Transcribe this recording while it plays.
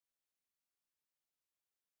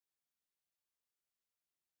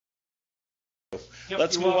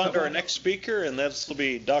Let's move on to our next speaker, and this will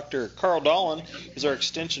be Dr. Carl Dahlen. He's our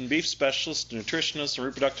extension beef specialist, nutritionist, and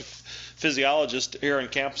reproductive physiologist here on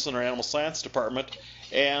campus in our animal science department.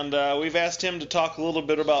 And we've asked him to talk a little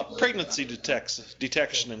bit about pregnancy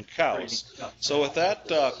detection in cows. So with that,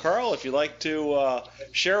 Carl, if you'd like to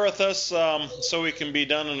share with us so we can be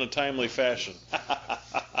done in a timely fashion.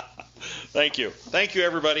 Thank you. Thank you,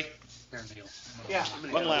 everybody. Yeah.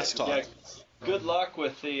 One last talk. Yeah, good luck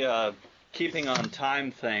with the keeping on time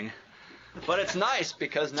thing. But it's nice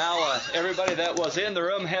because now everybody that was in the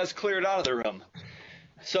room has cleared out of the room.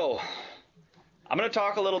 So I'm going to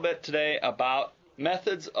talk a little bit today about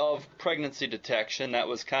methods of pregnancy detection. That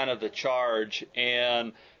was kind of the charge,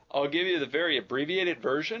 and I'll give you the very abbreviated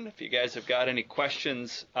version. If you guys have got any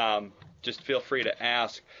questions, just feel free to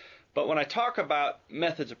ask. But when I talk about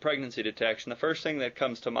methods of pregnancy detection, the first thing that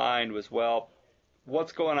comes to mind was, well,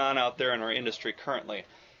 what's going on out there in our industry currently?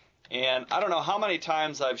 And I don't know how many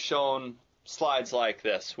times I've shown slides like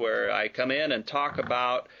this where I come in and talk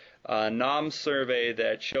about a NOM survey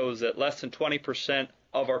that shows that less than 20%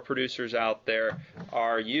 of our producers out there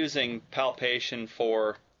are using palpation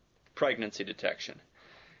for pregnancy detection.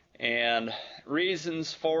 And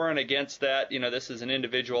reasons for and against that, this is an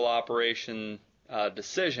individual operation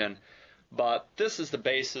decision, but this is the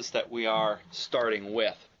basis that we are starting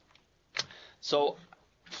with. So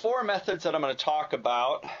 4 methods that I'm going to talk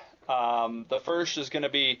about. The first is going to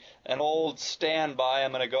be an old standby.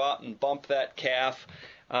 I'm going to go out and bump that calf.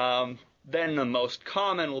 Then the most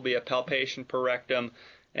common will be a palpation per rectum,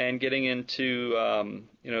 and getting into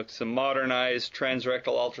some modernized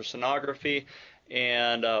transrectal ultrasonography.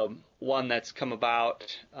 And one that's come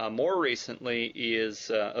about more recently is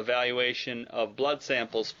evaluation of blood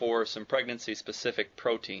samples for some pregnancy-specific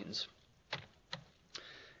proteins.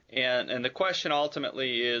 And the question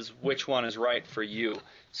ultimately is, which one is right for you?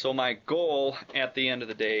 So my goal at the end of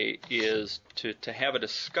the day is to have a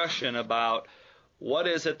discussion about what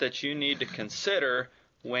is it that you need to consider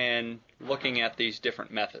when looking at these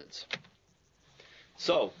different methods.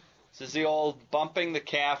 So this is the old bumping the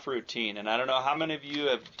calf routine, and I don't know how many of you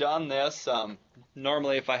have done this.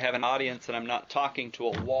 Normally if I have an audience and I'm not talking to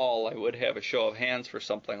a wall, I would have a show of hands for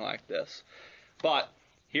something like this. But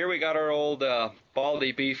here we got our old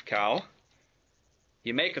baldy beef cow.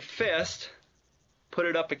 You make a fist, put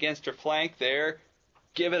it up against her flank there,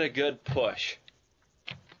 give it a good push.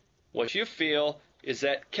 What you feel is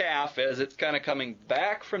that calf, as it's kind of coming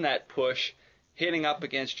back from that push, hitting up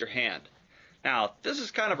against your hand. Now, this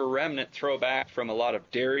is kind of a remnant throwback from a lot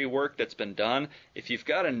of dairy work that's been done. If you've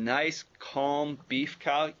got a nice, calm beef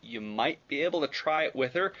cow, you might be able to try it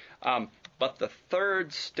with her. But the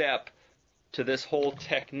third step to this whole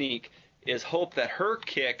technique is hope that her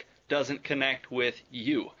kick doesn't connect with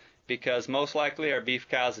you, because most likely our beef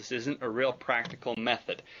cows, this isn't a real practical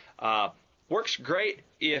method. Works great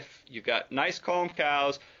if you've got nice calm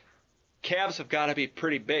cows. Calves have got to be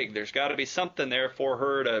pretty big. There's got to be something there for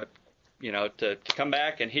her to come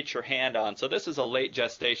back and hit your hand on. So this is a late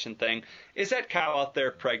gestation thing. Is that cow out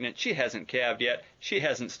there pregnant? She hasn't calved yet. She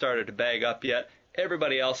hasn't started to bag up yet.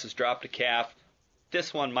 Everybody else has dropped a calf.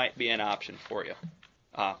 This one might be an option for you.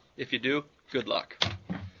 If you do, good luck.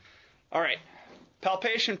 All right,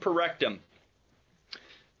 palpation per rectum.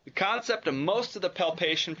 The concept of most of the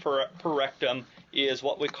palpation per rectum is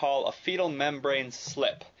what we call a fetal membrane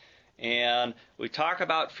slip. And we talk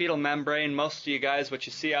about fetal membrane. Most of you guys, what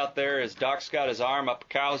you see out there is Doc's got his arm up a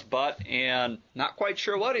cow's butt and not quite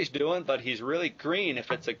sure what he's doing, but he's really green if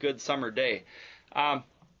it's a good summer day.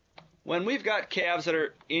 When we've got calves that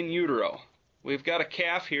are in utero, we've got a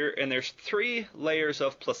calf here, and there's 3 layers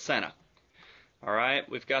of placenta. All right,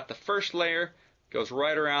 we've got the first layer, goes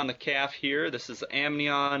right around the calf here. This is the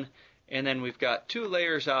amnion, and then we've got 2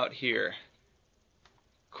 layers out here,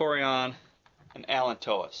 chorion and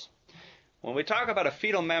allantois. When we talk about a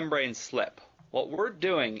fetal membrane slip, what we're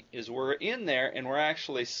doing is we're in there and we're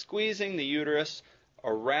actually squeezing the uterus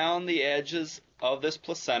around the edges of this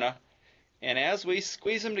placenta, and as we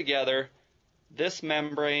squeeze them together, this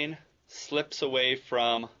membrane slips away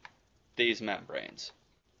from these membranes.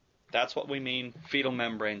 That's what we mean fetal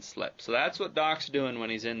membrane slip. So that's what Doc's doing when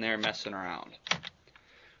he's in there messing around.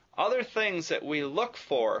 Other things that we look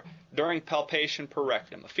for during palpation per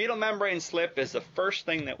rectum. A fetal membrane slip is the first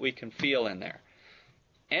thing that we can feel in there.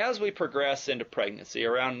 As we progress into pregnancy,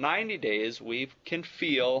 around 90 days, we can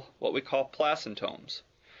feel what we call placentomes.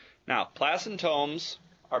 Now, placentomes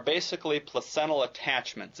are basically placental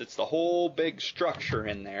attachments. It's the whole big structure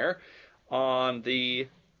in there. On the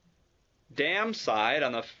dam side,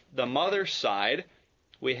 on the mother side,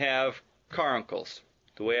 we have caruncles.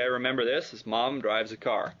 The way I remember this is mom drives a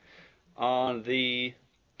car. On the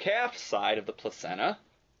calf side of the placenta,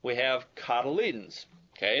 we have cotyledons.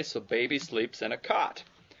 Okay, so baby sleeps in a cot.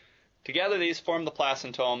 Together these form the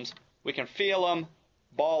placentomes. We can feel them,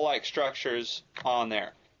 ball-like structures on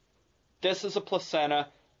there. This is a placenta,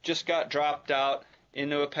 just got dropped out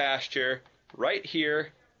into a pasture. Right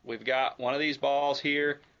here, we've got one of these balls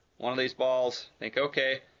here, one of these balls. Think,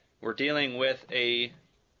 okay, we're dealing with a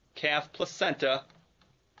calf placenta,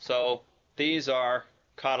 so these are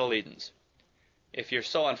cotyledons. If you're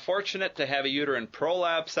so unfortunate to have a uterine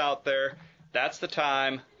prolapse out there, that's the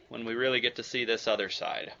time when we really get to see this other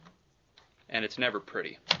side. And it's never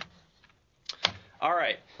pretty. All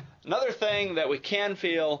right, another thing that we can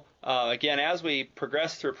feel, again, as we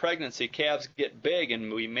progress through pregnancy, calves get big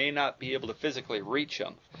and we may not be able to physically reach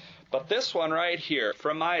them. But this one right here,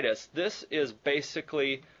 phremitis, this is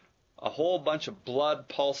basically a whole bunch of blood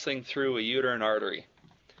pulsing through a uterine artery.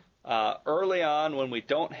 Early on, when we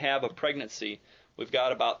don't have a pregnancy, we've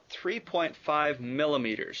got about 3.5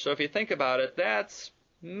 millimeters. So if you think about it, that's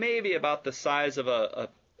maybe about the size of a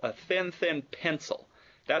thin pencil.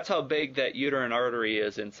 That's how big that uterine artery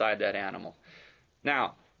is inside that animal.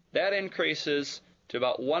 Now, that increases to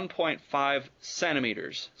about 1.5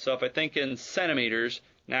 centimeters. So if I think in centimeters,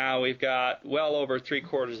 now we've got well over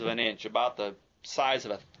 3/4 of an inch, about the size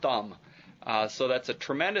of a thumb. So that's a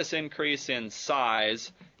tremendous increase in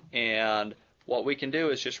size, and what we can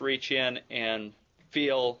do is just reach in and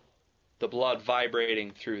feel the blood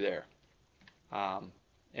vibrating through there.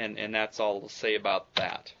 And that's all to say about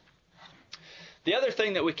that. The other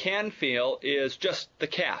thing that we can feel is just the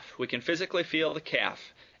calf. We can physically feel the calf.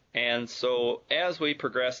 And so as we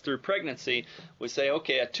progress through pregnancy, we say,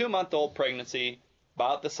 okay, a 2-month-old pregnancy,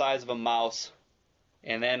 about the size of a mouse.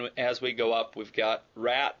 And then as we go up, we've got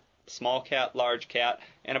rat, small cat, large cat,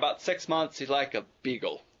 and about 6 months, he's like a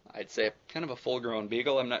beagle. I'd say kind of a full-grown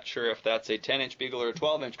beagle. I'm not sure if that's a 10-inch beagle or a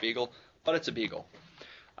 12-inch beagle, but it's a beagle.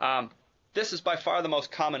 This is by far the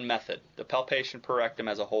most common method, the palpation per rectum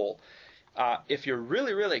as a whole. If you're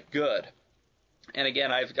really, really good, and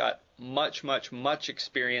again, I've got much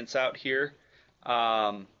experience out here,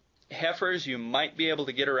 heifers, you might be able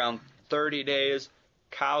to get around 30 days,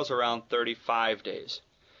 cows around 35 days.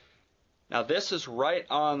 Now, this is right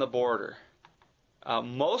on the border.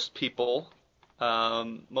 Most people,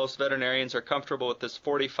 most veterinarians are comfortable with this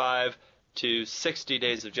 45 to 60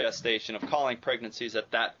 days of gestation, of calling pregnancies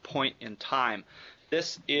at that point in time.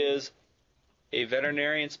 This is a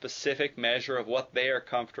veterinarian-specific measure of what they are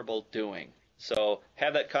comfortable doing. So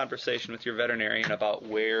have that conversation with your veterinarian about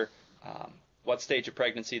what stage of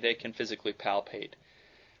pregnancy they can physically palpate.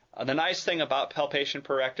 The nice thing about palpation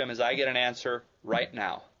per rectum is I get an answer right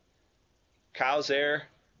now. Cow's there,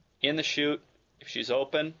 in the chute. If she's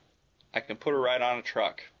open, I can put her right on a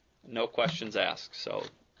truck. No questions asked, so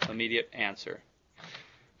immediate answer.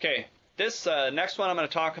 Okay, this next one I'm going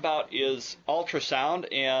to talk about is ultrasound,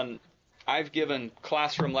 and I've given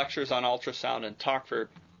classroom lectures on ultrasound and talked for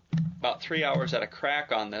about 3 hours at a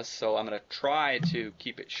crack on this, so I'm going to try to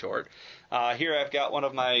keep it short. Here I've got one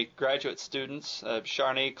of my graduate students,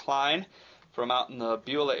 Sharnay Klein, from out in the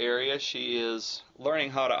Beulah area. She is learning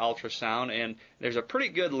how to ultrasound, and there's a pretty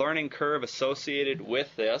good learning curve associated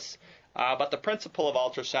with this. But the principle of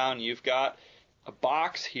ultrasound, you've got a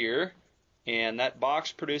box here, and that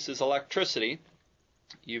box produces electricity.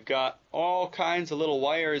 You've got all kinds of little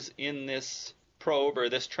wires in this probe or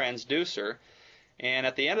this transducer, and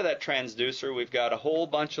at the end of that transducer we've got a whole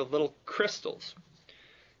bunch of little crystals.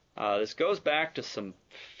 This goes back to some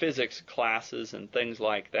physics classes and things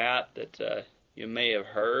like that you may have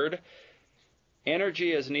heard.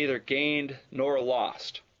 Energy is neither gained nor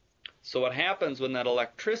lost. So what happens when that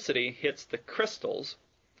electricity hits the crystals,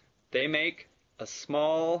 they make a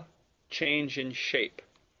small change in shape.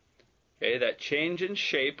 Okay, that change in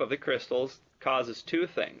shape of the crystals causes two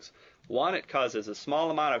things. One, it causes a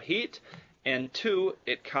small amount of heat, and two,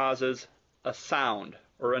 it causes a sound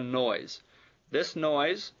or a noise. This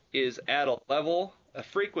noise is at a level, a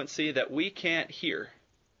frequency that we can't hear.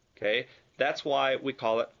 Okay, that's why we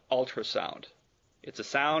call it ultrasound. It's a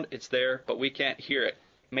sound, it's there, but we can't hear it.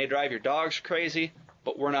 It may drive your dogs crazy,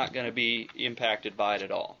 but we're not going to be impacted by it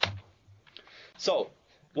at all. So,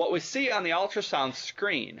 what we see on the ultrasound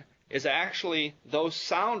screen is actually those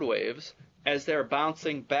sound waves as they're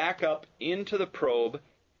bouncing back up into the probe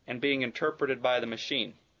and being interpreted by the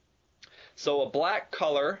machine. So a black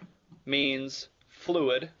color means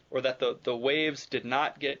fluid, or that the waves did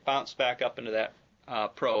not get bounced back up into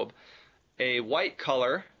that probe. A white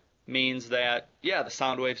color means that, yeah, the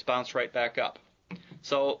sound waves bounce right back up.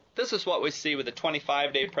 So this is what we see with a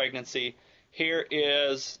 25-day pregnancy. Here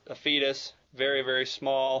is a fetus, very, very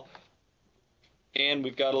small, and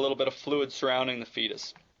we've got a little bit of fluid surrounding the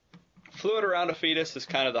fetus. Fluid around a fetus is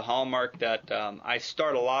kind of the hallmark that I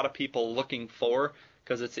start a lot of people looking for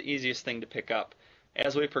because it's the easiest thing to pick up.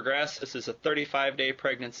 As we progress, this is a 35-day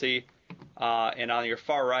pregnancy, and on your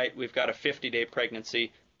far right, we've got a 50-day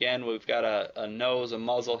pregnancy. Again, we've got a nose, a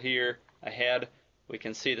muzzle here, a head. We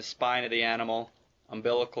can see the spine of the animal,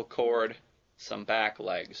 umbilical cord, some back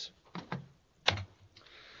legs.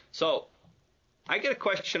 So, I get a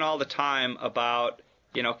question all the time about,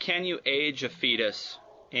 can you age a fetus?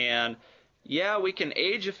 And yeah, we can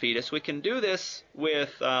age a fetus. We can do this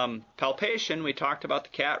with palpation. We talked about the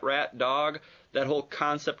cat, rat, dog, that whole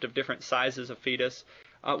concept of different sizes of fetus.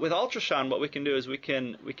 With ultrasound, what we can do is we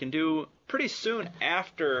can do pretty soon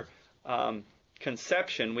after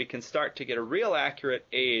conception, we can start to get a real accurate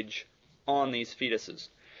age on these fetuses.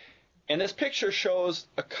 And this picture shows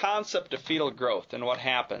a concept of fetal growth and what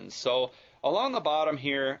happens. So along the bottom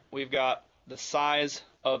here, we've got the size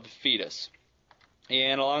of the fetus.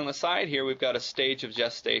 And along the side here, we've got a stage of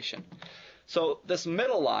gestation. So this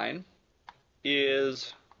middle line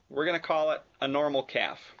is, we're going to call it a normal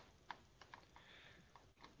calf.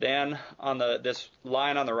 Then on this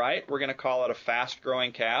line on the right, we're going to call it a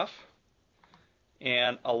fast-growing calf.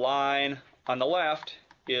 And a line on the left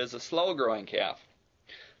is a slow-growing calf.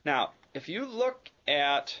 Now, if you look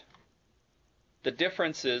at the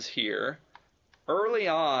differences here, early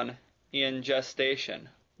on in gestation,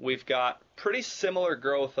 we've got pretty similar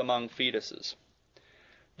growth among fetuses.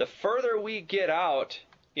 The further we get out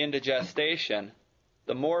into gestation,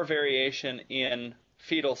 the more variation in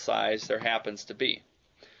fetal size there happens to be.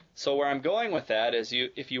 So where I'm going with that is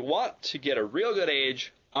if you want to get a real good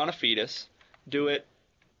age on a fetus, do it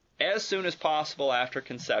as soon as possible after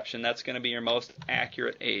conception. That's going to be your most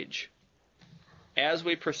accurate age. As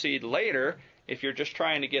we proceed later, if you're just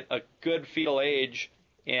trying to get a good fetal age,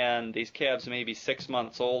 and these calves may be 6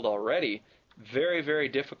 months old already, very, very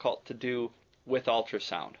difficult to do with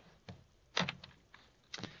ultrasound.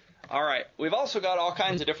 All right, we've also got all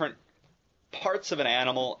kinds of different parts of an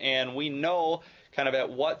animal, and we know kind of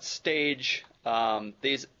at what stage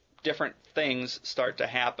these different things start to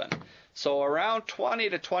happen. So around 20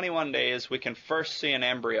 to 21 days, we can first see an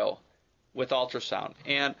embryo with ultrasound.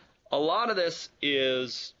 And a lot of this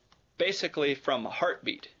is basically from a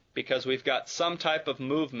heartbeat, because we've got some type of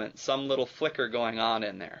movement, some little flicker going on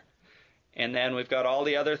in there. And then we've got all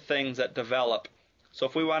the other things that develop. So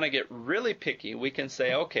if we want to get really picky, we can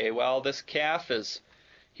say, okay, well, this calf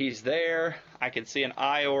he's there, I can see an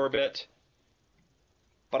eye orbit,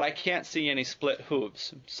 but I can't see any split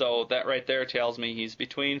hooves. So that right there tells me he's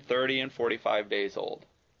between 30 and 45 days old.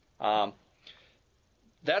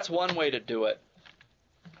 That's one way to do it.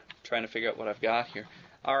 I'm trying to figure out what I've got here.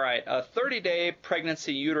 All right, a 30-day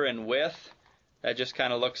pregnancy uterine width. That just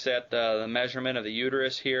kind of looks at the measurement of the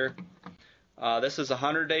uterus here. This is a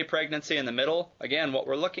 100-day pregnancy in the middle. Again, what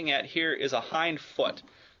we're looking at here is a hind foot.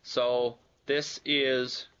 So this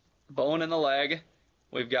is bone in the leg.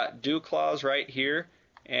 We've got dew claws right here,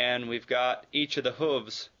 and we've got each of the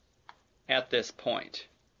hooves at this point.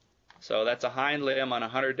 So that's a hind limb on a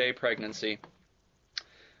 100-day pregnancy.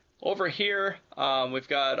 Over here, we've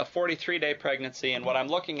got a 43-day pregnancy, and what I'm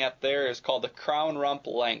looking at there is called the crown rump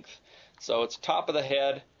length. So it's top of the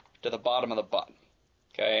head to the bottom of the butt.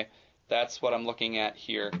 Okay, that's what I'm looking at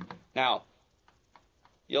here. Now,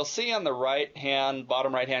 you'll see on the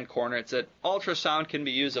bottom right-hand corner, it said ultrasound can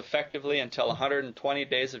be used effectively until 120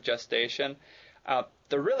 days of gestation.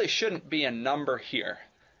 There really shouldn't be a number here.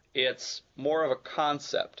 It's more of a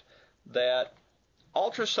concept that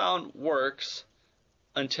ultrasound works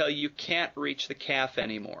until you can't reach the calf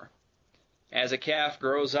anymore. As a calf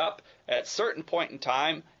grows up, at a certain point in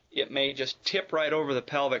time, it may just tip right over the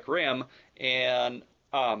pelvic rim, and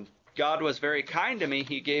God was very kind to me.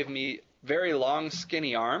 He gave me very long,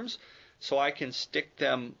 skinny arms, so I can stick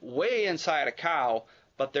them way inside a cow,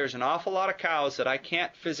 but there's an awful lot of cows that I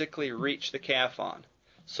can't physically reach the calf on.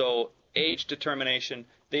 So age determination,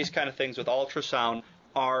 these kind of things with ultrasound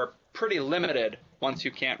are pretty limited once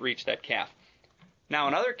you can't reach that calf. Now,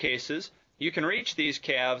 in other cases, you can reach these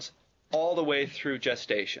calves all the way through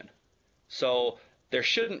gestation. So there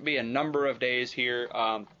shouldn't be a number of days here.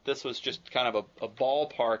 This was just kind of a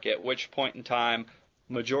ballpark at which point in time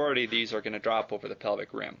majority of these are going to drop over the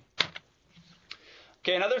pelvic rim.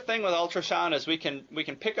 Okay, another thing with ultrasound is we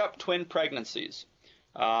can pick up twin pregnancies.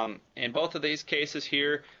 In both of these cases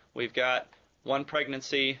here, we've got one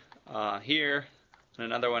pregnancy here and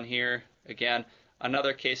another one here. Again,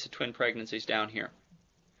 another case of twin pregnancies down here.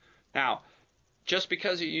 Now, just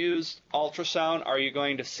because you use ultrasound, are you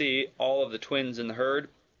going to see all of the twins in the herd?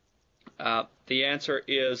 The answer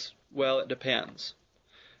is, well, it depends.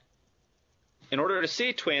 In order to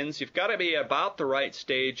see twins, you've got to be about the right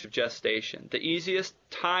stage of gestation. The easiest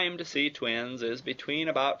time to see twins is between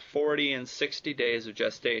about 40 and 60 days of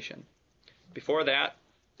gestation. Before that,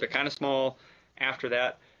 they're kind of small. After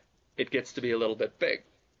that, it gets to be a little bit big.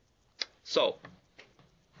 So,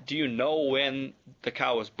 do you know when the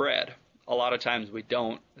cow was bred? A lot of times we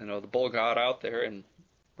don't. The bull got out there and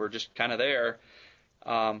we're just kind of there.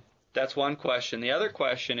 That's one question. The other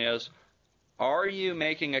question is, are you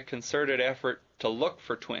making a concerted effort to look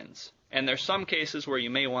for twins? And there's some cases where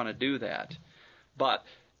you may want to do that. But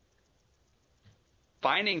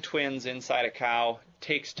finding twins inside a cow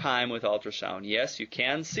takes time with ultrasound. Yes, you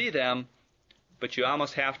can see them, but you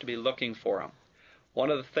almost have to be looking for them.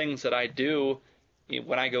 One of the things that I do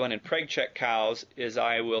when I go in and preg check cows is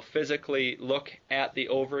I will physically look at the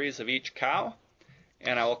ovaries of each cow,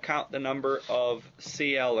 and I will count the number of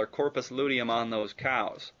CL or corpus luteum on those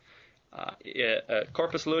cows.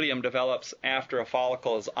 Corpus luteum develops after a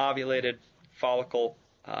follicle is ovulated. Follicle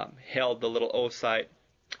held the little oocyte.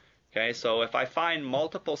 Okay, so if I find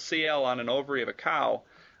multiple CL on an ovary of a cow,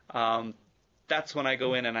 that's when I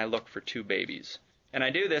go in and I look for two babies. And I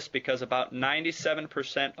do this because about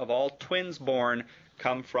 97% of all twins born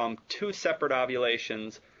come from two separate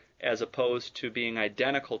ovulations as opposed to being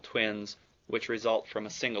identical twins which result from a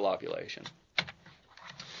single ovulation.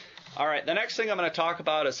 All right, the next thing I'm going to talk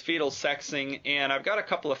about is fetal sexing, and I've got a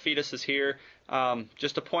couple of fetuses here.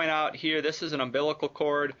 Just to point out here, this is an umbilical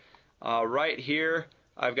cord. Right here,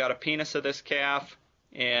 I've got a penis of this calf,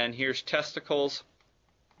 and here's testicles.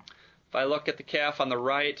 If I look at the calf on the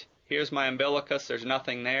right, here's my umbilicus. There's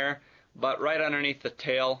nothing there, but right underneath the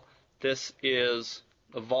tail, this is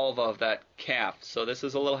the vulva of that calf. So this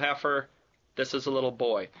is a little heifer. This is a little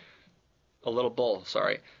boy. A little bull,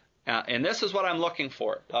 sorry. And this is what I'm looking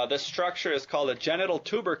for. This structure is called a genital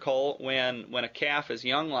tubercle when a calf is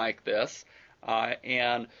young like this.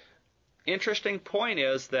 And interesting point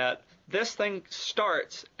is that this thing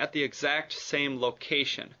starts at the exact same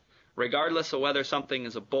location, regardless of whether something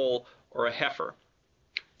is a bull or a heifer.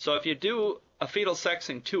 So if you do a fetal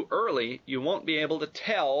sexing too early, you won't be able to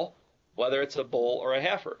tell whether it's a bull or a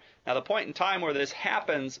heifer. Now the point in time where this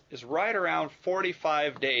happens is right around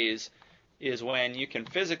 45 days is when you can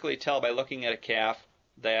physically tell by looking at a calf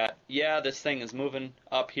that, yeah, this thing is moving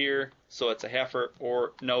up here, so it's a heifer,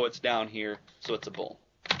 or no, it's down here, so it's a bull.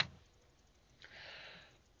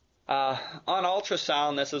 On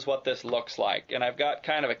ultrasound, this is what this looks like. And I've got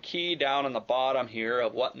kind of a key down on the bottom here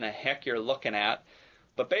of what in the heck you're looking at.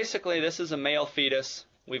 But basically, this is a male fetus.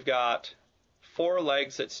 We've got 4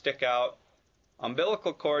 legs that stick out.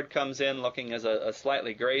 Umbilical cord comes in looking as a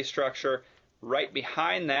slightly gray structure. Right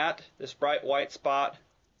behind that, this bright white spot,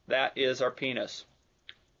 that is our penis.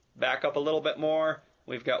 Back up a little bit more.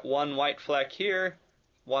 We've got 1 white fleck here,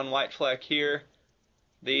 1 white fleck here.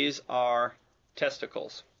 These are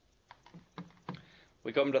testicles.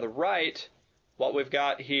 We come to the right. What we've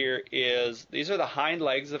got here is, these are the hind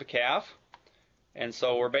legs of a calf. And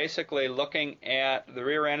so we're basically looking at the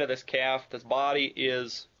rear end of this calf. This body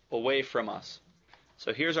is away from us.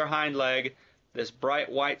 So here's our hind leg. This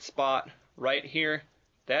bright white spot right here,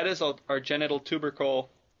 that is our genital tubercle,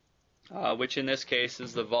 which in this case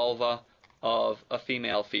is the vulva of a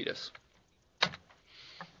female fetus.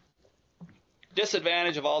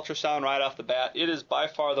 Disadvantage of ultrasound right off the bat, it is by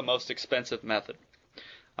far the most expensive method.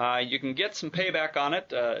 You can get some payback on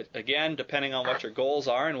it, again, depending on what your goals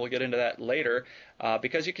are, and we'll get into that later,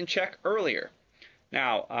 because you can check earlier.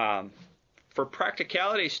 Now, for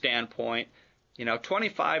practicality standpoint,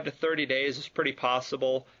 25 to 30 days is pretty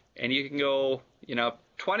possible, and you can go,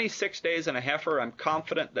 26 days in a heifer, I'm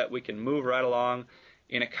confident that we can move right along.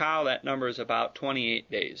 In a cow, that number is about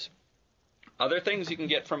 28 days. Other things you can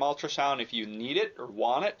get from ultrasound if you need it or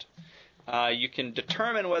want it, you can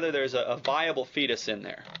determine whether there's a viable fetus in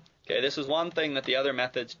there. Okay, this is one thing that the other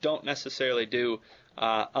methods don't necessarily do,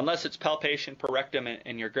 unless it's palpation per rectum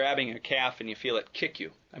and you're grabbing your calf and you feel it kick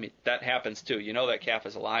you. I mean, that happens too. You know that calf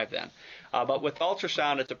is alive then. But with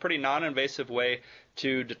ultrasound, it's a pretty non-invasive way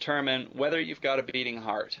to determine whether you've got a beating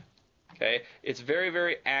heart. Okay, it's very,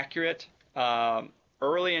 very accurate.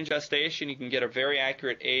 Early in gestation, you can get a very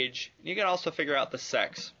accurate age. You can also figure out the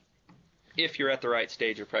sex if you're at the right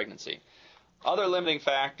stage of pregnancy. Other limiting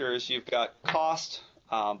factors, you've got cost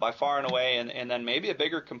by far and away, and then maybe a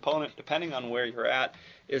bigger component, depending on where you're at,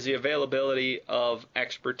 is the availability of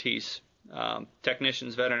expertise,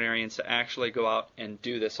 technicians, veterinarians, to actually go out and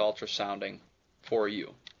do this ultrasounding for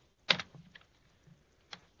you.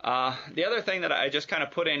 The other thing that I just kind of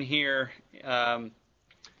put in here,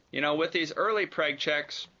 with these early preg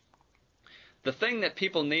checks, the thing that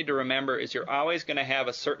people need to remember is you're always going to have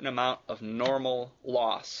a certain amount of normal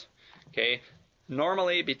loss. Okay,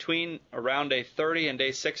 normally between around day 30 and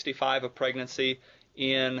day 65 of pregnancy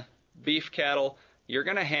in beef cattle, you're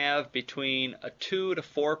going to have between a 2 to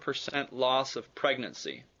 4% loss of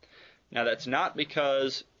pregnancy. Now that's not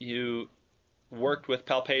because you worked with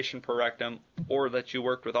palpation per rectum or that you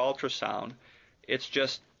worked with ultrasound. It's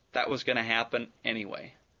just that was going to happen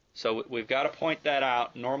anyway. So we've got to point that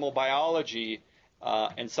out. Normal biology,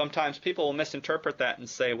 and sometimes people will misinterpret that and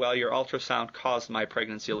say, well, your ultrasound caused my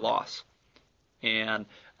pregnancy loss. And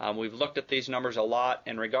we've looked at these numbers a lot,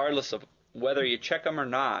 and regardless of whether you check them or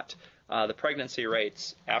not, the pregnancy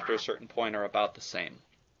rates after a certain point are about the same.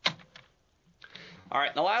 All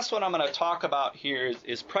right, the last one I'm going to talk about here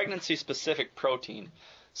is pregnancy-specific protein.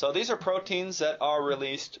 So these are proteins that are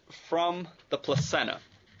released from the placenta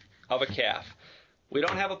of a calf. We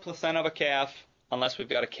don't have a placenta of a calf unless we've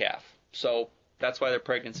got a calf. So that's why they're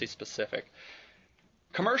pregnancy-specific.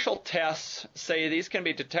 Commercial tests say these can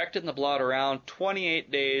be detected in the blood around 28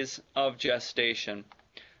 days of gestation.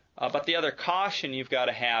 But the other caution you've got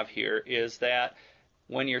to have here is that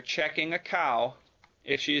when you're checking a cow,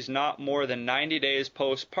 if she's not more than 90 days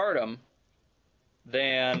postpartum,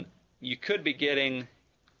 then you could be getting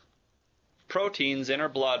proteins in her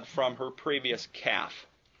blood from her previous calf.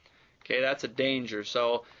 Okay, that's a danger.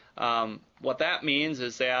 So what that means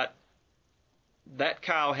is that that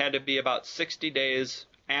cow had to be about 60 days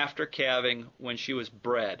after calving when she was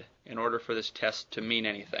bred in order for this test to mean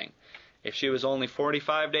anything. If she was only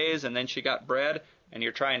 45 days and then she got bred and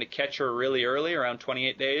you're trying to catch her really early, around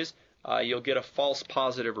 28 days, you'll get a false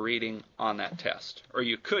positive reading on that test. Or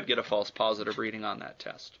you could get a false positive reading on that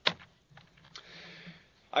test.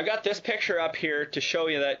 I've got this picture up here to show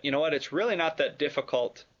you that, you know what, it's really not that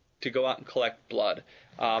difficult to go out and collect blood.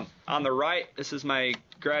 On the right, this is my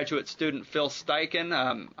graduate student, Phil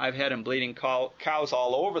Steichen. I've had him bleeding cows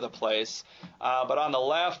all over the place. But on the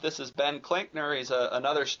left, this is Ben Klinkner. He's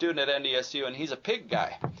another student at NDSU, and he's a pig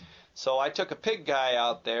guy. So I took a pig guy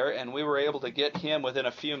out there, and we were able to get him within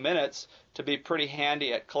a few minutes to be pretty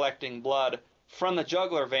handy at collecting blood from the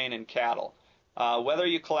jugular vein in cattle. Whether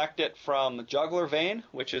you collect it from the jugular vein,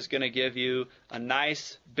 which is going to give you a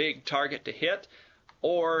nice big target to hit,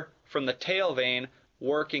 or from the tail vein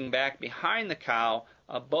working back behind the cow,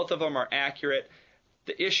 both of them are accurate.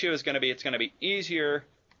 The issue is going to be it's going to be easier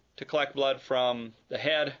to collect blood from the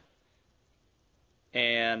head,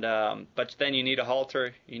 and but then you need a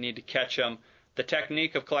halter, you need to catch them. The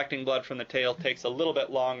technique of collecting blood from the tail takes a little bit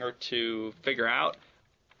longer to figure out,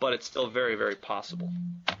 but it's still very, very possible.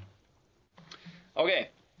 Okay,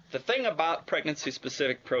 the thing about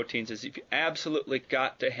pregnancy-specific proteins is you've absolutely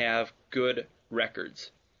got to have good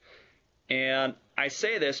records. And I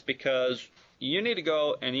say this because you need to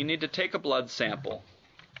go and you need to take a blood sample.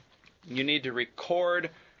 You need to record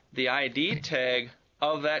the ID tag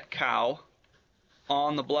of that cow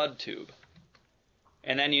on the blood tube.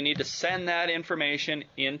 And then you need to send that information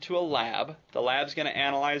into a lab. The lab's going to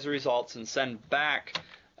analyze the results and send back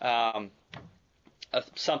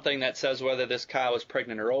something that says whether this cow is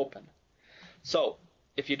pregnant or open. So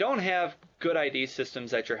if you don't have good ID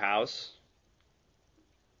systems at your house,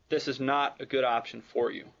 this is not a good option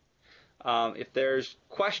for you. If there's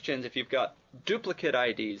questions, if you've got duplicate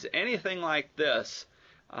IDs, anything like this,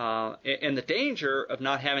 and the danger of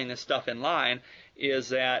not having this stuff in line is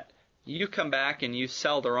that you come back and you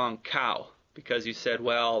sell the wrong cow because you said,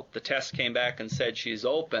 well, the test came back and said she's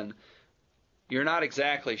open. You're not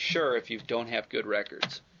exactly sure if you don't have good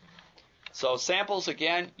records. So samples,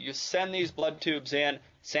 again, you send these blood tubes in,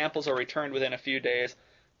 samples are returned within a few days.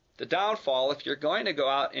 The downfall, if you're going to go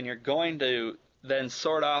out and you're going to then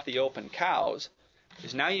sort off the open cows,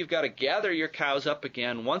 is now you've got to gather your cows up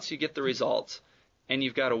again once you get the results, and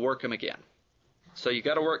you've got to work them again. So you've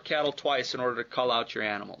got to work cattle twice in order to cull out your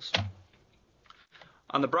animals.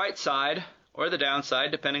 On the bright side, or the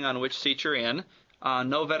downside, depending on which seat you're in,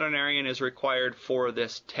 no veterinarian is required for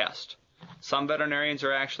this test. Some veterinarians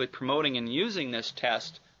are actually promoting and using this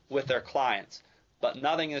test with their clients, but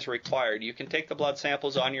nothing is required. You can take the blood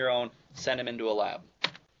samples on your own, send them into a lab.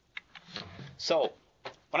 So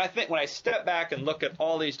when I step back and look at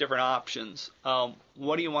all these different options,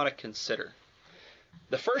 what do you want to consider?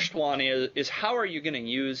 The first one is how are you going to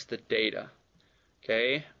use the data?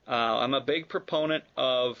 Okay, I'm a big proponent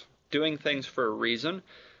of doing things for a reason.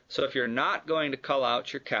 So if you're not going to cull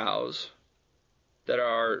out your cows that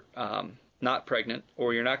are not pregnant,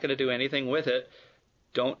 or you're not going to do anything with it,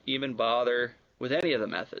 don't even bother with any of the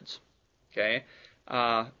methods. Okay.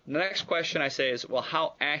 The next question I say is, well,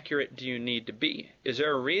 how accurate do you need to be? Is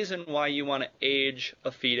there a reason why you want to age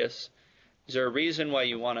a fetus Is there a reason why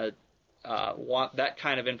you want that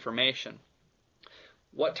kind of information?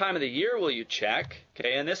 What time of the year will you check?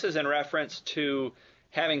 Okay, and this is in reference to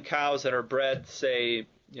having cows that are bred, say,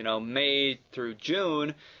 May through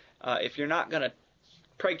June. If you're not going to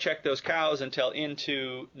preg check those cows until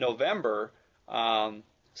into November,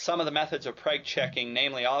 some of the methods of preg checking,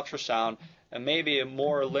 namely ultrasound, may be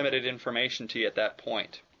more limited information to you at that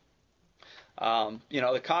point.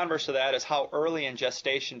 The converse of that is how early in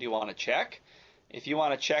gestation do you want to check? If you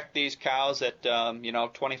want to check these cows at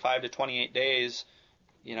 25 to 28 days,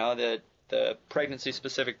 the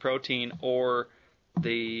pregnancy-specific protein or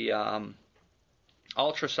the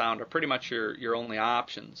ultrasound are pretty much your only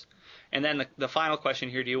options. And then the final question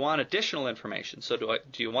here: do you want additional information? So do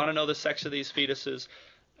you want to know the sex of these fetuses?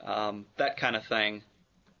 That kind of thing.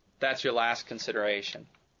 That's your last consideration.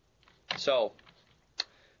 So,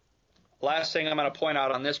 last thing I'm going to point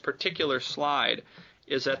out on this particular slide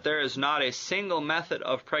is that there is not a single method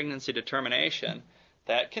of pregnancy determination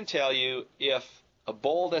that can tell you if a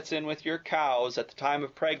bull that's in with your cows at the time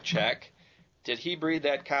of preg check, did he breed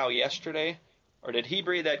that cow yesterday or did he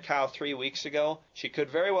breed that cow 3 weeks ago? She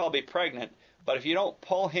could very well be pregnant, but if you don't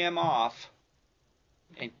pull him off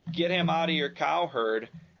and get him out of your cow herd,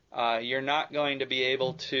 you're not going to be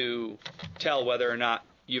able to tell whether or not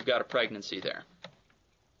you've got a pregnancy there.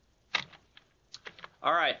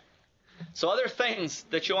 All right, so other things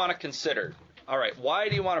that you want to consider. All right, why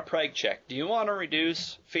do you want to preg check? Do you want to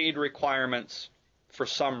reduce feed requirements for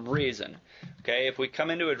some reason? Okay, if we come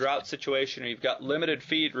into a drought situation or you've got limited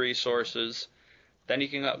feed resources, then you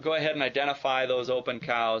can go ahead and identify those open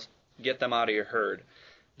cows, get them out of your herd.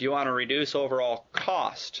 Do you want to reduce overall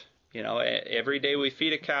cost? Every day we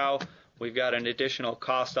feed a cow, we've got an additional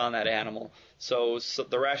cost on that animal. So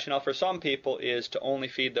the rationale for some people is to only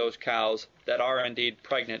feed those cows that are indeed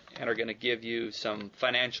pregnant and are going to give you some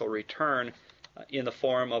financial return in the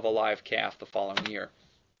form of a live calf the following year.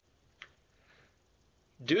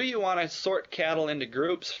 Do you want to sort cattle into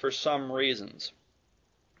groups for some reasons?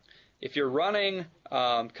 If you're running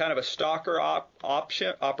kind of a stalker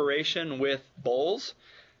operation with bulls,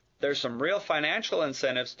 there's some real financial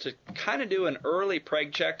incentives to kind of do an early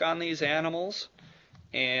preg check on these animals.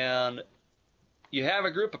 And you have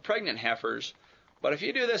a group of pregnant heifers, but if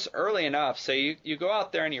you do this early enough, say you go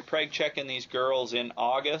out there and you're preg checking these girls in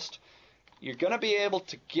August, you're going to be able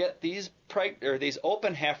to get these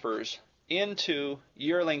open heifers into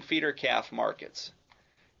yearling feeder calf markets.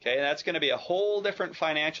 Okay, that's going to be a whole different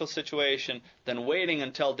financial situation than waiting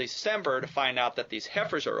until December to find out that these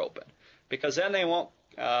heifers are open, because then they won't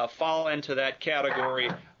fall into that category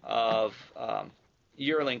of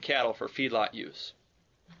yearling cattle for feedlot use.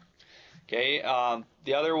 Okay,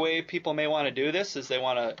 the other way people may want to do this is they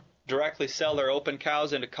want to directly sell their open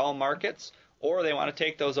cows into cull markets, or they want to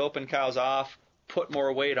take those open cows off, put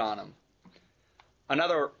more weight on them.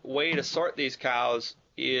 Another way to sort these cows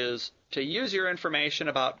is to use your information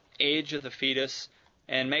about age of the fetus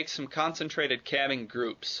and make some concentrated calving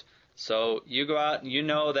groups. So you go out and you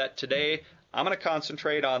know that today I'm going to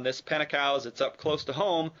concentrate on this pen of cows that's up close to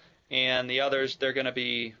home, and the others, they're going to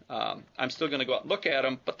be, I'm still going to go out and look at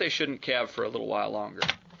them, but they shouldn't calve for a little while longer.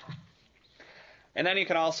 And then you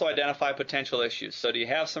can also identify potential issues. So do you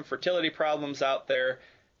have some fertility problems out there?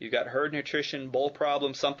 You've got herd nutrition, bull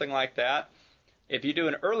problems, something like that. If you do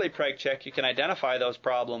an early preg check, you can identify those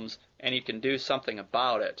problems and you can do something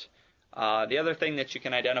about it. The other thing that you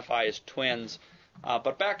can identify is twins.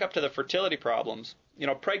 But back up to the fertility problems,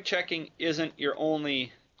 preg checking isn't your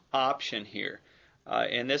only option here.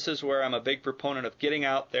 And this is where I'm a big proponent of getting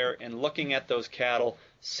out there and looking at those cattle,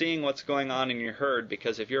 seeing what's going on in your herd,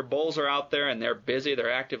 because if your bulls are out there and they're busy,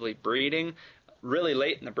 they're actively breeding really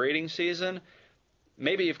late in the breeding season,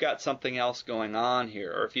 maybe you've got something else going on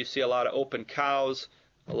here. Or if you see a lot of open cows,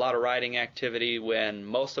 a lot of riding activity when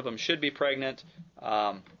most of them should be pregnant,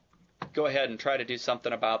 go ahead and try to do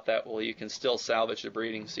something about that while you can still salvage the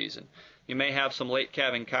breeding season. You may have some late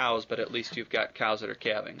calving cows, but at least you've got cows that are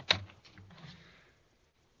calving.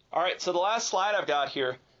 All right, so the last slide I've got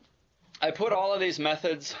here, I put all of these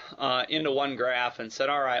methods into one graph and said,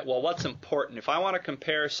 all right, well, what's important? If I want to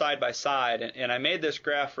compare side by side, and I made this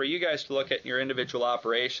graph for you guys to look at in your individual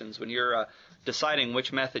operations when you're deciding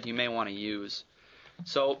which method you may want to use.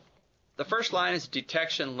 So the first line is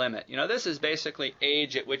detection limit. This is basically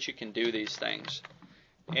age at which you can do these things.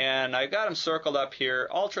 And I've got them circled up here,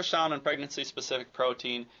 ultrasound and pregnancy-specific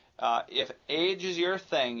protein. If age is your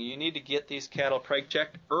thing, you need to get these cattle preg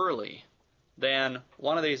checked early, then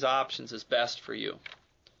one of these options is best for you.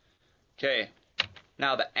 Okay,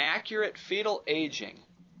 now the accurate fetal aging,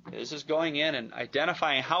 this is going in and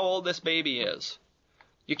identifying how old this baby is.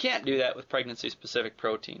 You can't do that with pregnancy-specific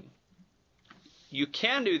protein. You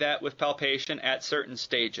can do that with palpation at certain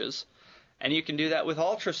stages, and you can do that with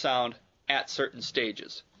ultrasound at certain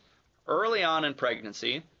stages. Early on in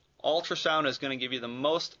pregnancy, ultrasound is going to give you the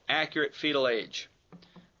most accurate fetal age.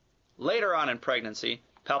 Later on in pregnancy,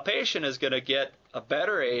 palpation is going to get a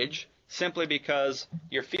better age simply because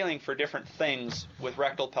you're feeling for different things with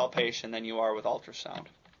rectal palpation than you are with ultrasound.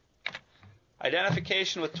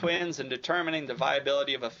 Identification with twins and determining the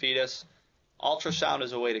viability of a fetus, ultrasound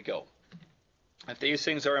is a way to go. If these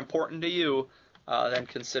things are important to you, then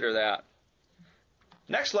consider that.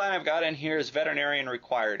 Next line I've got in here is veterinarian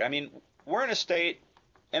required. I mean, we're in a state,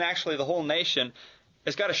 and actually the whole nation,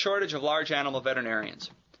 has got a shortage of large animal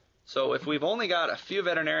veterinarians. So if we've only got a few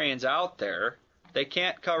veterinarians out there, they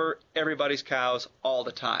can't cover everybody's cows all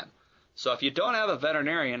the time. So if you don't have a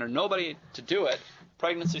veterinarian or nobody to do it,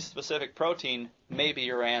 pregnancy-specific protein may be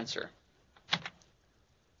your answer.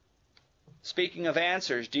 Speaking of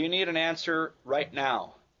answers, do you need an answer right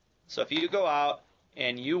now? So if you go out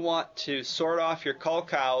and you want to sort off your cull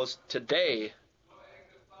cows today,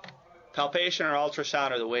 palpation or ultrasound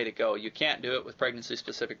are the way to go. You can't do it with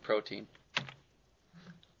pregnancy-specific protein.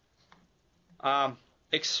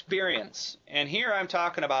 Experience. And here I'm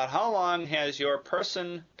talking about how long has your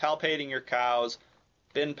person palpating your cows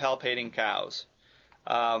been palpating cows.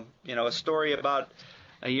 A story about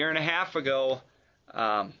a year and a half ago,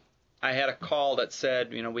 I had a call that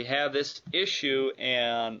said, we have this issue,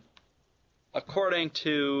 and according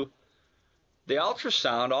to the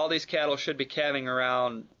ultrasound, all these cattle should be calving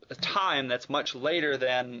around a time that's much later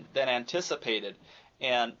than anticipated.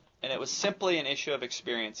 And it was simply an issue of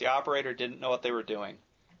experience. The operator didn't know what they were doing.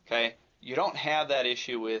 Okay? You don't have that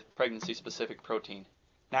issue with pregnancy-specific protein.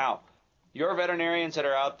 Now, your veterinarians that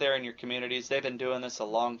are out there in your communities, they've been doing this a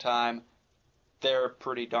long time. They're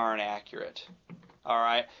pretty darn accurate. All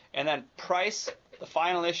right? And then price, the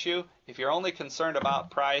final issue, if you're only concerned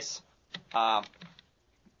about price,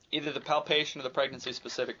 either the palpation or the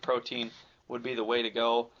pregnancy-specific protein would be the way to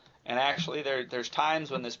go. And actually, there's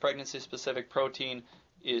times when this pregnancy-specific protein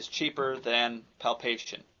is cheaper than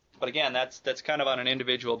palpation. But again, that's kind of on an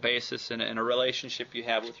individual basis and a relationship you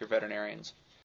have with your veterinarians.